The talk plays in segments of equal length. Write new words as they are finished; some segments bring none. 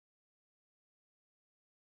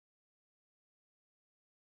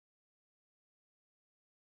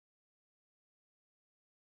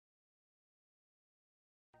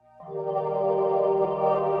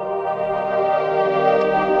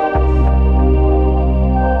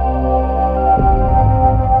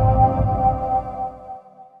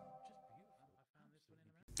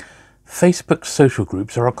Facebook social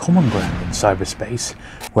groups are a common ground in cyberspace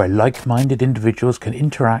where like-minded individuals can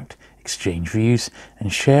interact, exchange views,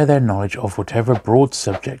 and share their knowledge of whatever broad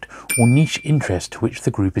subject or niche interest to which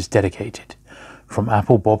the group is dedicated. From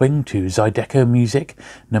apple bobbing to Zydeco music,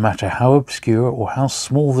 no matter how obscure or how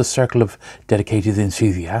small the circle of dedicated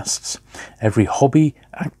enthusiasts, every hobby,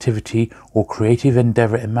 activity, or creative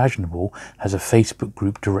endeavour imaginable has a Facebook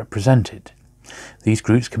group to represent it. These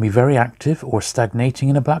groups can be very active or stagnating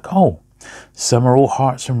in a black hole. Some are all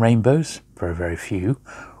hearts and rainbows, very, very few,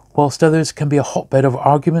 whilst others can be a hotbed of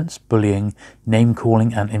arguments, bullying,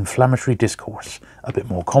 name-calling and inflammatory discourse, a bit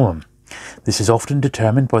more common. This is often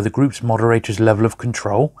determined by the group's moderator's level of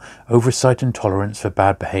control, oversight and tolerance for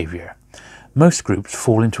bad behaviour. Most groups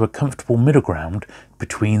fall into a comfortable middle ground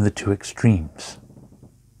between the two extremes.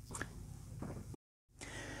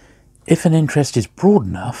 If an interest is broad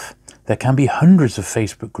enough, there can be hundreds of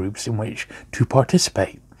Facebook groups in which to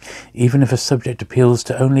participate. Even if a subject appeals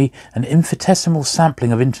to only an infinitesimal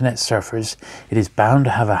sampling of internet surfers, it is bound to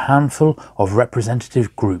have a handful of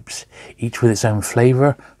representative groups, each with its own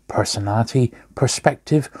flavour, personality,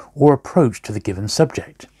 perspective, or approach to the given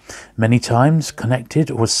subject. Many times, connected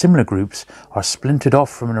or similar groups are splintered off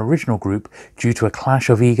from an original group due to a clash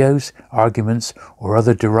of egos, arguments, or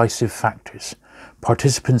other derisive factors.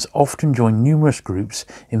 Participants often join numerous groups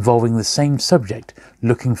involving the same subject,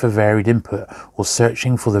 looking for varied input or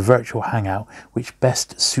searching for the virtual hangout which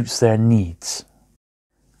best suits their needs.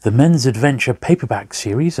 The Men's Adventure Paperback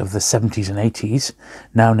series of the 70s and 80s,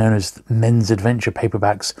 now known as Men's Adventure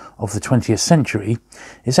Paperbacks of the 20th century,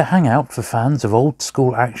 is a hangout for fans of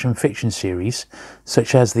old-school action fiction series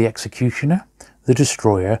such as The Executioner, The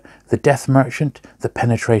Destroyer, The Death Merchant, The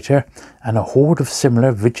Penetrator, and a horde of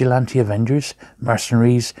similar vigilante avengers,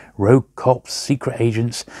 mercenaries, rogue cops, secret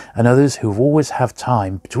agents, and others who always have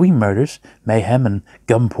time between murders, mayhem, and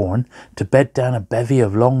gun porn to bed down a bevy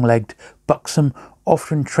of long-legged, buxom,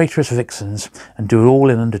 often traitorous vixens and do it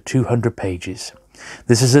all in under 200 pages.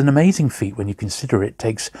 This is an amazing feat when you consider it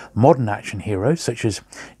takes modern action heroes such as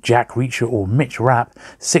Jack Reacher or Mitch Rapp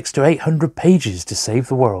 600 to 800 pages to save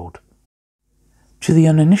the world. To the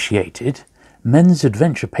uninitiated, Men's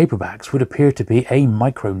Adventure Paperbacks would appear to be a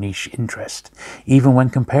micro-niche interest, even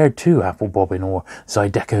when compared to apple bobbing or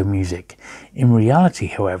Zydeco music. In reality,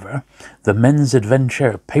 however, the Men's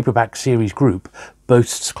Adventure Paperback series group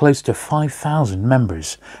boasts close to 5,000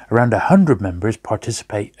 members. Around 100 members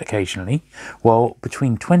participate occasionally, while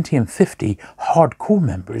between 20 and 50 hardcore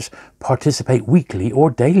members participate weekly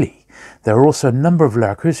or daily. There are also a number of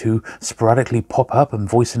lurkers who sporadically pop up and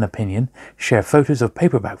voice an opinion, share photos of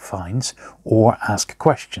paperback finds, or ask a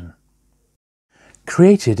question.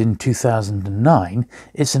 Created in 2009,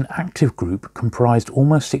 it's an active group comprised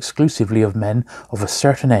almost exclusively of men of a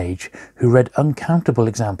certain age who read uncountable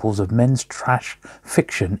examples of men's trash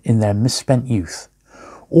fiction in their misspent youth.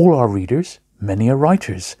 All are readers, many are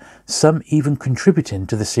writers, some even contributing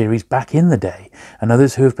to the series back in the day, and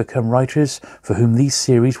others who have become writers for whom these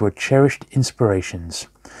series were cherished inspirations.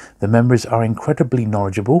 The members are incredibly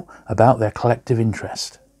knowledgeable about their collective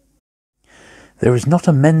interest. There is not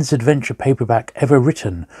a Men's Adventure paperback ever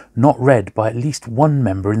written, not read by at least one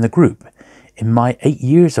member in the group. In my 8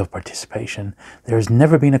 years of participation, there has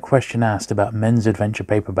never been a question asked about Men's Adventure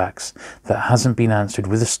paperbacks that hasn't been answered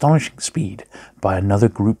with astonishing speed by another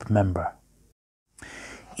group member.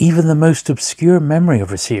 Even the most obscure memory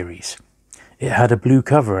of a series. It had a blue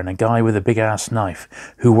cover and a guy with a big-ass knife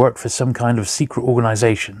who worked for some kind of secret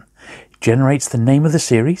organisation. Generates the name of the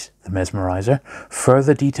series, The Mesmerizer,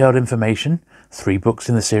 further detailed information, 3 books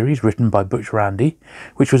in the series written by Butch Randy,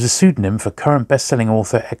 which was a pseudonym for current best-selling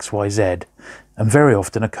author XYZ, and very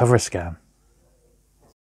often a cover scan.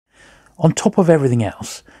 On top of everything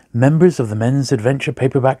else, members of the Men's Adventure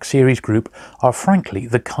Paperback series group are frankly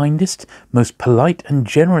the kindest, most polite and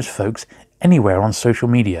generous folks anywhere on social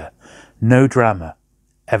media. No drama.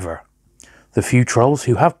 Ever. The few trolls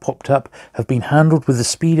who have popped up have been handled with the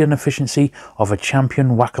speed and efficiency of a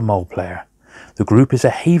champion whack-a-mole player. The group is a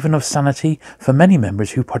haven of sanity for many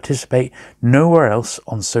members who participate nowhere else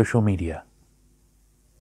on social media.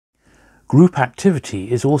 Group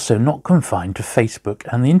activity is also not confined to Facebook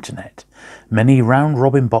and the internet. Many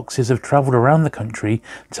round-robin boxes have travelled around the country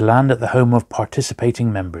to land at the home of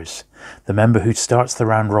participating members. The member who starts the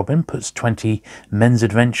round-robin puts 20 Men's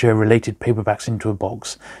Adventure-related paperbacks into a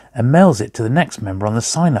box and mails it to the next member on the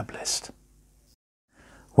sign-up list.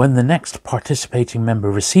 When the next participating member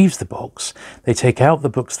receives the box, they take out the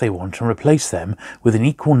books they want and replace them with an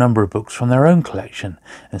equal number of books from their own collection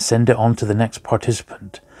and send it on to the next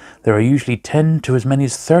participant. There are usually 10 to as many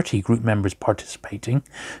as 30 group members participating,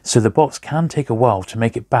 so the box can take a while to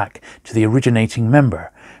make it back to the originating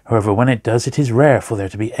member. However, when it does, it is rare for there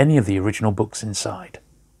to be any of the original books inside.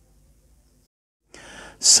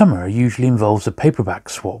 Summer usually involves a paperback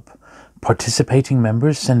swap. Participating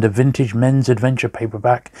members send a vintage men's adventure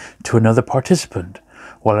paperback to another participant,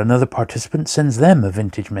 while another participant sends them a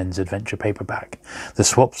vintage men's adventure paperback. The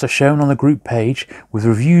swaps are shown on the group page with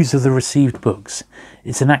reviews of the received books.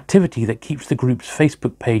 It's an activity that keeps the group's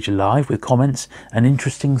Facebook page alive with comments and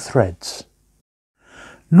interesting threads.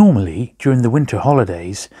 Normally, during the winter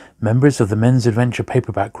holidays, members of the Men's Adventure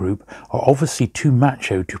Paperback group are obviously too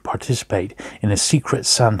macho to participate in a Secret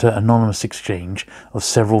Santa anonymous exchange of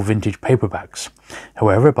several vintage paperbacks.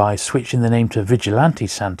 However, by switching the name to Vigilante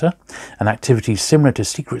Santa, an activity similar to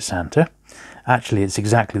Secret Santa, actually it's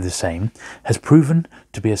exactly the same, has proven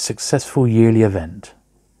to be a successful yearly event.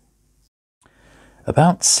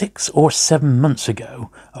 About 6 or 7 months ago,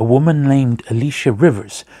 a woman named Alicia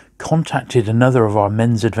Rivers contacted another of our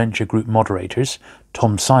Men's Adventure group moderators,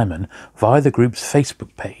 Tom Simon, via the group's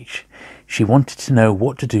Facebook page. She wanted to know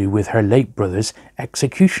what to do with her late brother's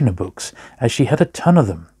executioner books, as she had a ton of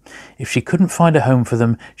them. If she couldn't find a home for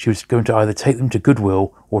them, she was going to either take them to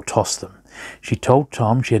Goodwill or toss them. She told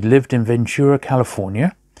Tom she had lived in Ventura,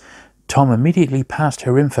 California. Tom immediately passed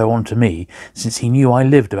her info on to me, since he knew I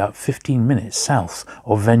lived about 15 minutes south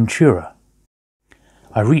of Ventura.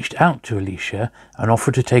 I reached out to Alicia and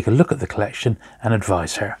offered to take a look at the collection and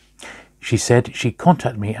advise her. She said she'd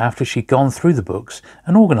contact me after she'd gone through the books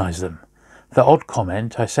and organised them. The odd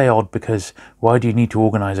comment, I say odd because why do you need to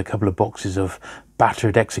organise a couple of boxes of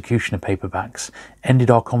battered executioner paperbacks,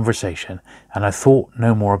 ended our conversation, and I thought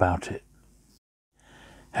no more about it.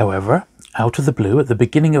 However, out of the blue, at the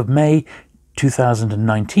beginning of May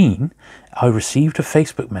 2019, I received a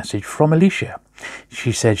Facebook message from Alicia.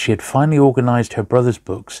 She said she had finally organised her brother's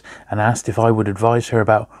books and asked if I would advise her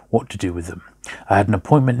about what to do with them. I had an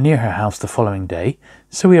appointment near her house the following day,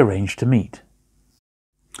 so we arranged to meet.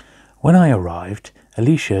 When I arrived,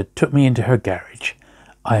 Alicia took me into her garage.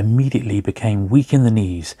 I immediately became weak in the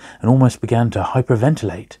knees and almost began to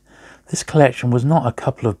hyperventilate. This collection was not a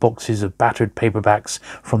couple of boxes of battered paperbacks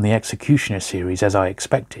from the Executioner series as I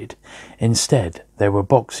expected. Instead, there were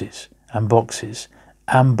boxes and boxes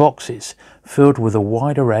and boxes filled with a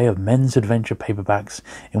wide array of men's adventure paperbacks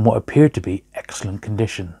in what appeared to be excellent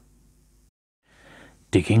condition.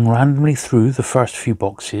 Digging randomly through the first few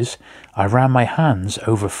boxes, I ran my hands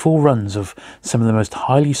over full runs of some of the most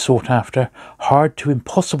highly sought after, hard to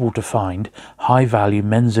impossible to find, high value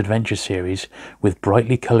men's adventure series with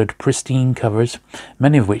brightly coloured pristine covers,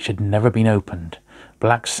 many of which had never been opened.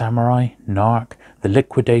 Black Samurai, Narc, The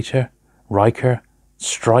Liquidator, Riker,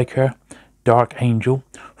 Striker, Dark Angel,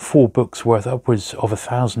 4 books worth upwards of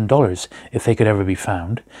 $1,000 if they could ever be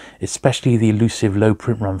found, especially the elusive low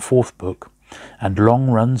print run 4th book, and long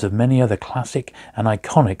runs of many other classic and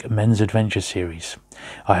iconic men's adventure series.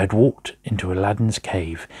 I had walked into Aladdin's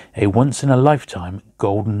cave, a once-in-a-lifetime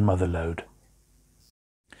golden motherlode.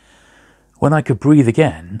 When I could breathe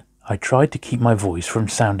again, I tried to keep my voice from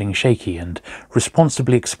sounding shaky and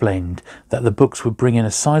responsibly explained that the books would bring in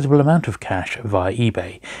a sizable amount of cash via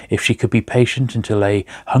eBay if she could be patient until a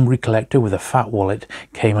hungry collector with a fat wallet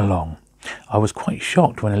came along. I was quite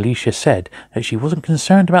shocked when Alicia said that she wasn't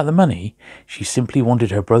concerned about the money, she simply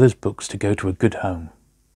wanted her brother's books to go to a good home.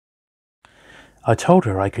 I told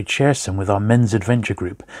her I could share some with our men's adventure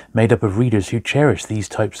group, made up of readers who cherish these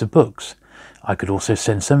types of books. I could also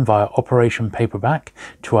send some via Operation Paperback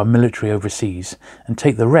to our military overseas, and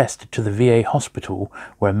take the rest to the VA hospital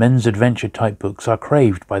where men's adventure type books are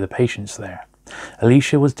craved by the patients there.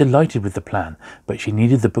 Alicia was delighted with the plan, but she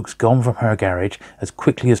needed the books gone from her garage as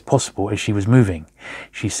quickly as possible as she was moving.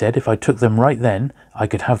 She said if I took them right then, I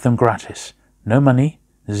could have them gratis. No money,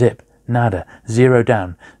 zip, nada, 0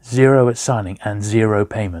 down, 0 at signing, and 0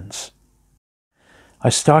 payments. I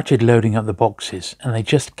started loading up the boxes, and they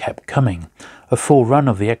just kept coming. A full run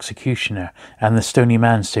of The Executioner and the Stony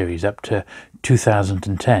Man series up to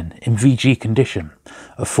 2010 in VG condition.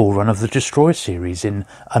 A full run of the Destroyer series in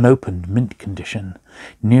unopened mint condition.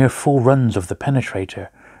 Near full runs of The Penetrator,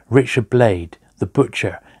 Richard Blade, The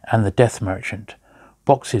Butcher and The Death Merchant.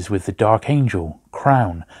 Boxes with The Dark Angel,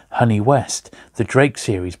 Crown, Honey West, the Drake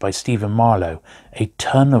series by Stephen Marlowe, a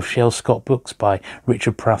ton of Shel Scott books by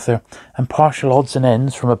Richard Prather, and partial odds and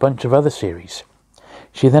ends from a bunch of other series.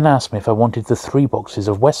 She then asked me if I wanted the 3 boxes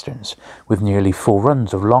of westerns, with nearly full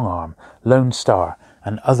runs of Long Arm, Lone Star,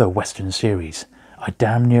 and other western series. I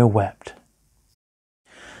damn near wept.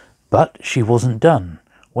 But she wasn't done.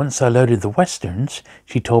 Once I loaded the westerns,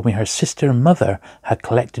 she told me her sister and mother had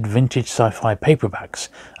collected vintage sci-fi paperbacks,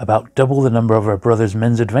 about double the number of her brother's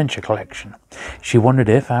men's adventure collection. She wondered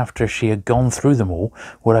if, after she had gone through them all,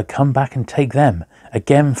 would I come back and take them,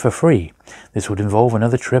 again for free. This would involve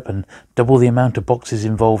another trip and double the amount of boxes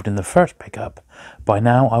involved in the first pickup. By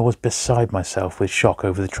now I was beside myself with shock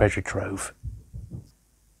over the treasure trove.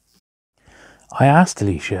 I asked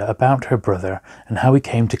Alicia about her brother and how he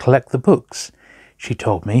came to collect the books. She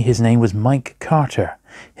told me his name was Mike Carter.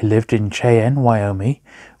 He lived in Cheyenne, Wyoming,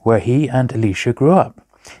 where he and Alicia grew up.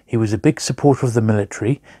 He was a big supporter of the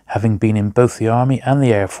military, having been in both the Army and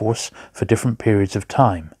the Air Force for different periods of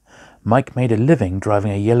time. Mike made a living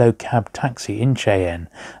driving a yellow cab taxi in Cheyenne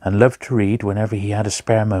and loved to read whenever he had a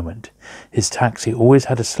spare moment. His taxi always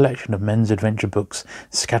had a selection of men's adventure books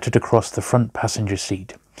scattered across the front passenger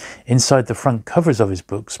seat. Inside the front covers of his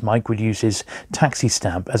books, Mike would use his taxi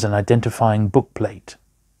stamp as an identifying book plate.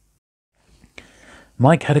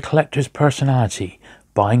 Mike had a collector's personality,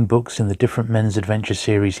 buying books in the different men's adventure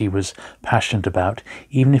series he was passionate about,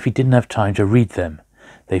 even if he didn't have time to read them.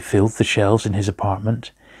 They filled the shelves in his apartment.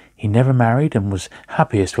 He never married and was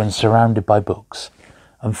happiest when surrounded by books.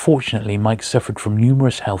 Unfortunately, Mike suffered from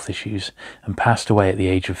numerous health issues and passed away at the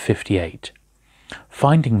age of 58.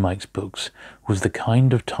 Finding Mike's books was the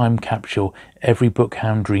kind of time capsule every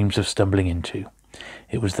bookhound dreams of stumbling into.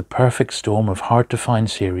 It was the perfect storm of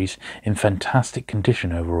hard-to-find series in fantastic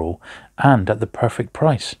condition overall, and at the perfect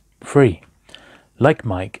price, free. Like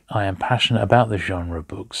Mike, I am passionate about the genre of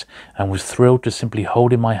books, and was thrilled to simply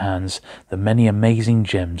hold in my hands the many amazing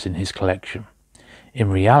gems in his collection. In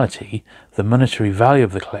reality, the monetary value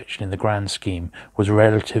of the collection in the grand scheme was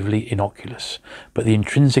relatively innocuous, but the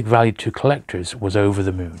intrinsic value to collectors was over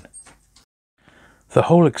the moon. The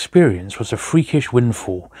whole experience was a freakish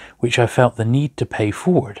windfall, which I felt the need to pay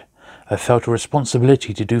forward. I felt a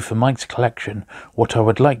responsibility to do for Mike's collection what I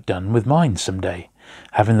would like done with mine someday,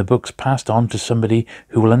 having the books passed on to somebody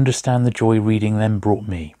who will understand the joy reading them brought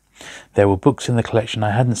me. There were books in the collection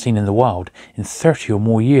I hadn't seen in the wild in 30 or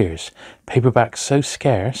more years, paperbacks so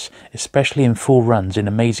scarce, especially in full runs in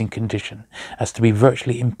amazing condition, as to be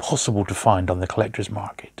virtually impossible to find on the collector's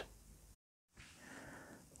market.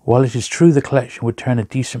 While it is true the collection would turn a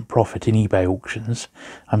decent profit in eBay auctions,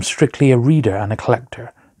 I'm strictly a reader and a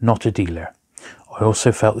collector, not a dealer. I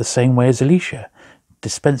also felt the same way as Alicia.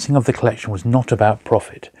 Dispensing of the collection was not about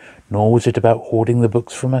profit, nor was it about hoarding the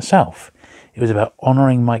books for myself. It was about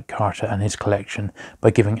honouring Mike Carter and his collection by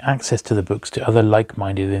giving access to the books to other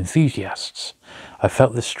like-minded enthusiasts. I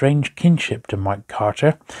felt this strange kinship to Mike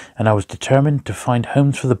Carter, and I was determined to find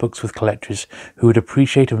homes for the books with collectors who would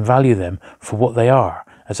appreciate and value them for what they are,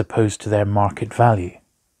 as opposed to their market value.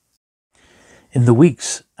 In the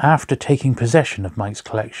weeks after taking possession of Mike's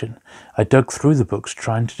collection, I dug through the books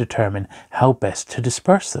trying to determine how best to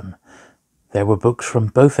disperse them. There were books from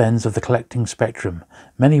both ends of the collecting spectrum.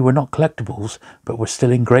 Many were not collectibles, but were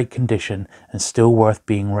still in great condition and still worth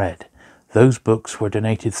being read. Those books were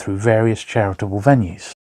donated through various charitable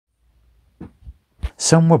venues.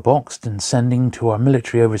 Some were boxed and sending to our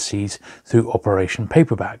military overseas through Operation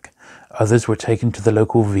Paperback. Others were taken to the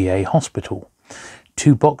local VA hospital.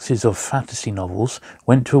 2 boxes of fantasy novels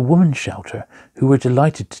went to a women's shelter who were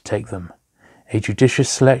delighted to take them. A judicious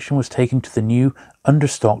selection was taken to the new,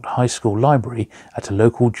 understocked high school library at a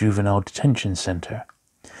local juvenile detention centre.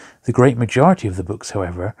 The great majority of the books,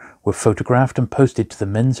 however, were photographed and posted to the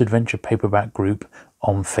Men's Adventure Paperback group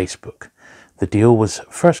on Facebook. The deal was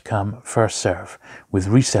first come, first serve, with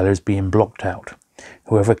resellers being blocked out.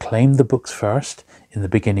 Whoever claimed the books first, in the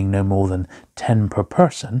beginning no more than 10 per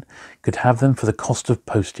person, could have them for the cost of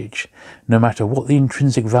postage. No matter what the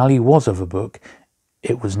intrinsic value was of a book,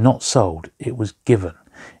 it was not sold, it was given.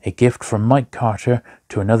 A gift from Mike Carter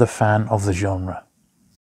to another fan of the genre.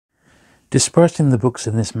 Dispersing the books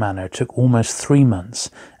in this manner took almost 3 months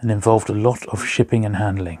and involved a lot of shipping and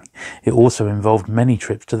handling. It also involved many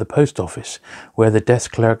trips to the post office, where the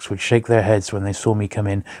desk clerks would shake their heads when they saw me come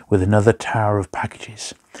in with another tower of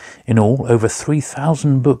packages. In all, over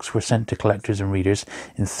 3,000 books were sent to collectors and readers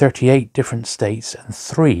in 38 different states and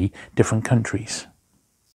 3 different countries.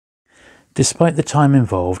 Despite the time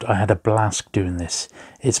involved, I had a blast doing this.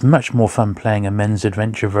 It's much more fun playing a men's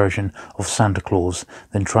adventure version of Santa Claus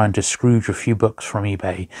than trying to Scrooge a few books from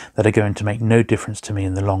eBay that are going to make no difference to me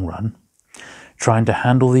in the long run. Trying to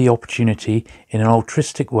handle the opportunity in an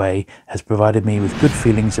altruistic way has provided me with good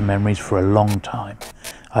feelings and memories for a long time.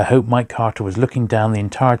 I hope Mike Carter was looking down the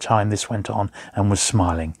entire time this went on and was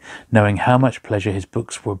smiling, knowing how much pleasure his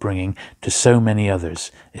books were bringing to so many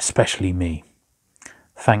others, especially me.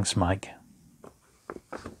 Thanks, Mike.